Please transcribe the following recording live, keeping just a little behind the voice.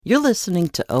You're listening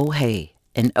to Oh Hey,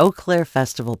 an Eau Claires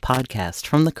Festival podcast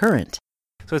from The Current.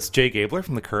 So it's Jay Gabler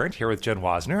from The Current here with Jenn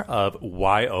Wasner of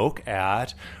Wye Oak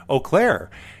at Eaux Claires.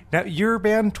 Now, your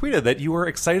band tweeted that you were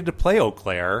excited to play Eaux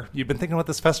Claires. You've been thinking about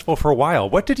this festival for a while.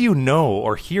 What did you know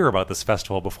or hear about this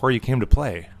festival before you came to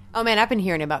play? Oh man, I've been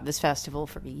hearing about this festival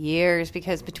for years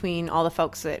because between all the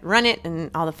folks that run it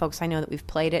and all the folks I know that we've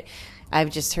played it, I've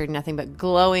just heard nothing but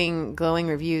glowing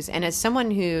reviews. And as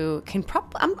someone who can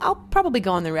I'll probably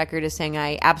go on the record as saying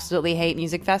I absolutely hate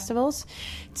music festivals.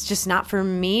 It's just not for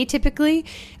me typically.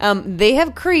 They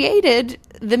have created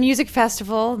the music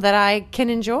festival that I can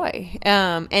enjoy.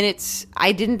 And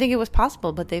I didn't think it was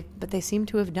possible, but they seem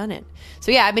to have done it.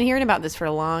 So yeah, I've been hearing about this for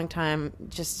a long time.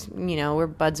 Just, we're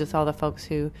buds with all the folks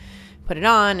who put it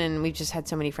on, and we've just had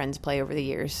so many friends play over the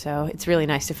years. So it's really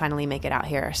nice to finally make it out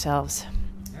here ourselves.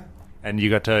 And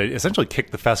you got to essentially kick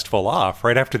the festival off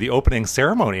right after the opening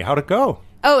ceremony. How'd it go?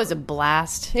 Oh, it was a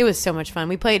blast. It was so much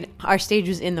fun. Our stage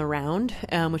was in the round,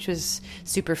 which was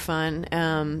super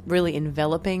fun, really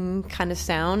enveloping kind of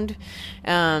sound.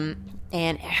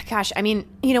 And gosh, I mean,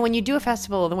 when you do a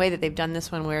festival the way that they've done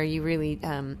this one, where you really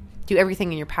do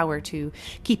everything in your power to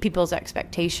keep people's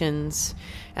expectations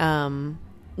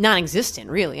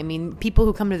non-existent, really. I mean, people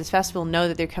who come to this festival know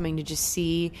that they're coming to just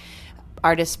see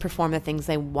artists perform the things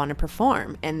they want to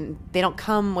perform, and they don't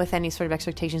come with any sort of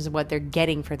expectations of what they're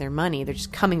getting for their money. They're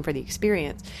just coming for the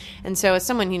experience. And so as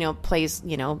someone plays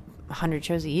 100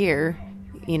 shows a year,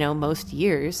 most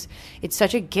years, it's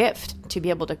such a gift to be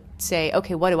able to say,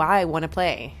 okay, what do I want to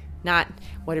play, not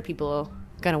what are people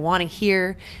going to want to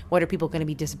hear, what are people going to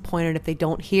be disappointed if they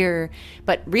don't hear,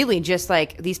 but really just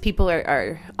like these people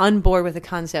are on board with the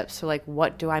concept. So like,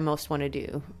 what do I most want to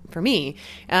do for me?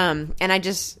 And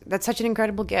that's such an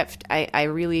incredible gift. I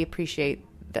really appreciate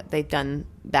that they've done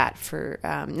that for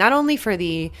not only for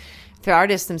the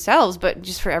artists themselves, but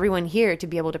just for everyone here to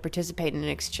be able to participate in an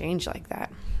exchange like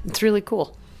that. It's really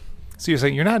cool. So you're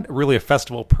saying you're not really a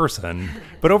festival person,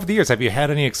 but over the years, have you had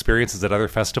any experiences at other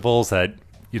festivals that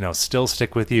still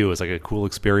stick with you as like a cool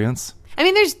experience? I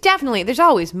mean, there's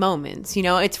always moments,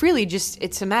 it's really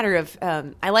it's a matter of,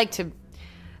 I like to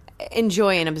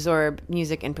enjoy and absorb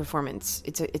music and performance.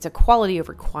 It's a quality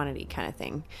over quantity kind of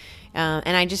thing.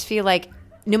 And I just feel like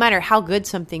no matter how good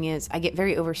something is, I get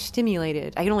very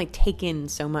overstimulated. I can only take in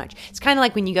so much. It's kind of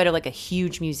like when you go to like a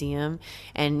huge museum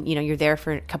and, you're there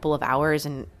for a couple of hours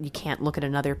and you can't look at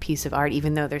another piece of art,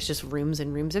 even though there's just rooms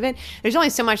and rooms of it. There's only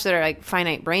so much that our like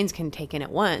finite brains can take in at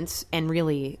once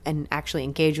and actually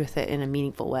engage with it in a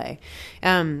meaningful way.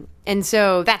 And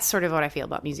so that's sort of what I feel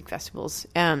about music festivals.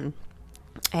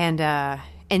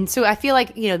 And so I feel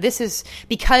like, this is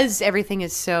because everything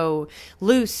is so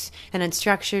loose and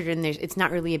unstructured and it's not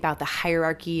really about the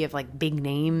hierarchy of like big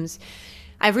names.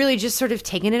 I've really just sort of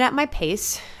taken it at my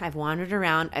pace. I've wandered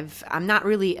around. I'm not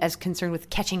really as concerned with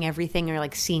catching everything or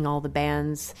like seeing all the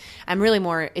bands. I'm really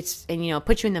more, put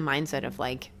you in the mindset of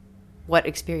like, what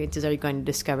experiences are you going to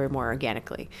discover more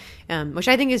organically? Which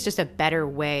I think is just a better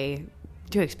way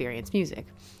to experience music.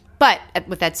 But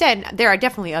with that said, there are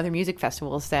definitely other music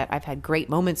festivals that I've had great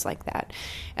moments like that.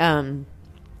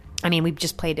 We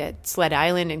just played at Sled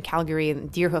Island in Calgary,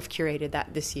 and Deerhoof curated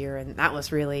that this year, and that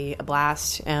was really a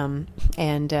blast. We've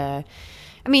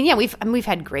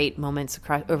had great moments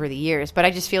over the years, but I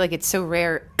just feel like it's so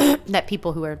rare that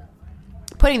people who are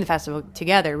putting the festival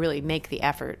together really make the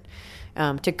effort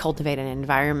to cultivate an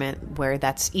environment where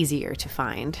that's easier to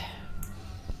find.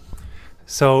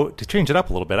 So to change it up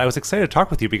a little bit, I was excited to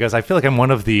talk with you because I feel like I'm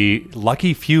one of the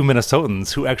lucky few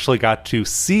Minnesotans who actually got to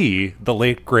see the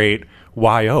late, great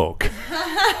Wye Oak.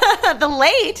 The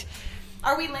late?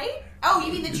 Are we late? Oh,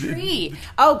 you mean the tree?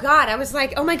 Oh God, I was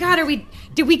like, oh my God,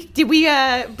 did we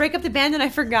break up the band and I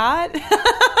forgot?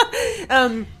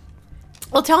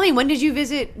 Well, tell me, when did you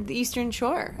visit the Eastern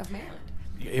Shore of Maryland?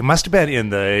 It must have been in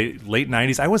the late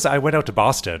 90s. I went out to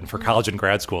Boston for college and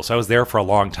grad school, so I was there for a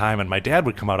long time, and my dad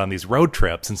would come out on these road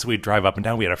trips, and so we'd drive up and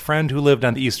down. We had a friend who lived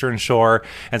on the Eastern Shore,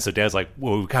 and so Dad's like,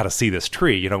 well, we've got to see this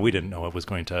tree. We didn't know it was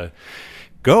going to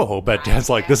go, but Dad's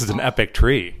like, this is an epic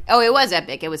tree. Oh, it was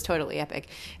epic. It was totally epic.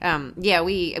 I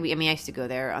used to go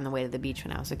there on the way to the beach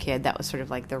when I was a kid. That was sort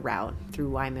of like the route through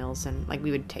Wye Mills, and like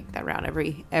we would take that route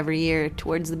every year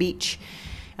towards the beach.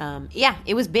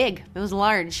 It was big. It was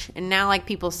large. And now, like,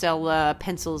 people sell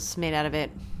pencils made out of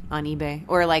it on eBay,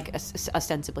 or, like,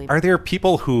 ostensibly. Are there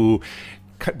people who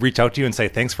reach out to you and say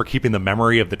thanks for keeping the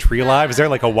memory of the tree alive? Is there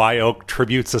like a Wye Oak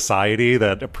tribute society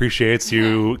that appreciates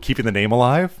you keeping the name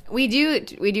alive? We do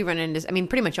run into, I mean,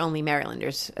 pretty much only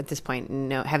Marylanders at this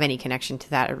point have any connection to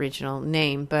that original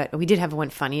name. But we did have one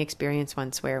funny experience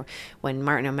once where when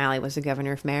Martin O'Malley was the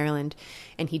governor of Maryland,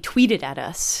 and he tweeted at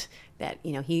us that,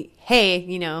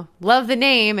 love the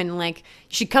name, and like,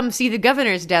 you should come see the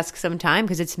governor's desk sometime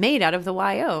because it's made out of the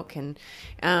Wye Oak.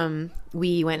 And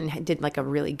we went and did like a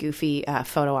really goofy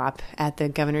photo op at the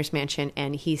governor's mansion,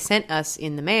 and he sent us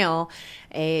in the mail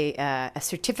a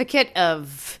certificate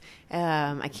of,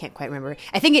 I can't quite remember.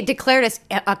 I think it declared us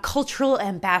a cultural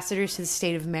ambassadors to the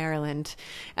state of Maryland.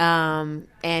 And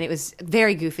it was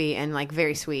very goofy and like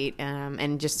very sweet,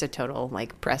 and just a total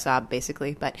like press op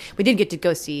basically. But we did get to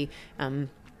go see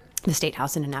the State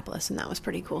House in Annapolis, and that was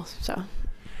pretty cool. So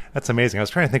that's amazing. I was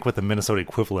trying to think what the Minnesota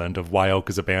equivalent of Wye Oak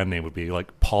as a band name would be,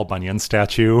 like Paul Bunyan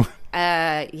statue.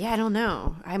 I don't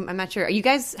know. I'm not sure. Are you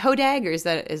guys Hodag, or is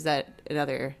that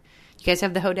another? You guys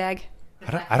have the Hodag?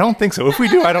 I don't think so. If we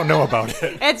do, I don't know about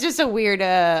it. It's just a weird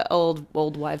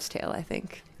old wives' tale, I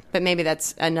think. But maybe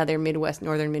that's another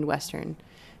northern Midwestern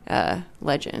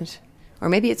legend. Or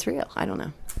maybe it's real. I don't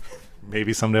know.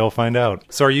 Maybe someday we'll find out.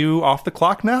 So are you off the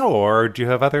clock now, or do you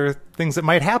have other things that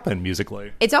might happen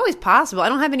musically? It's always possible. I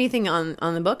don't have anything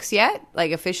on the books yet,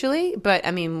 like officially. But,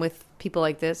 I mean, with people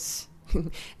like this,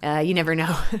 you never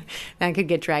know. That could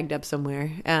get dragged up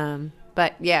somewhere.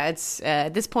 But yeah, it's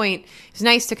at this point, it's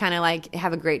nice to kind of like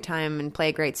have a great time and play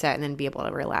a great set and then be able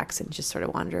to relax and just sort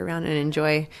of wander around and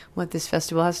enjoy what this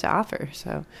festival has to offer.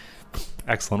 So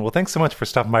excellent. Well, thanks so much for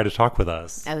stopping by to talk with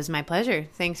us. That was my pleasure.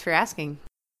 Thanks for asking.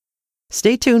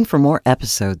 Stay tuned for more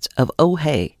episodes of Oh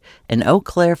Hey, an Eau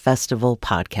Claire Festival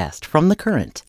podcast from The Current.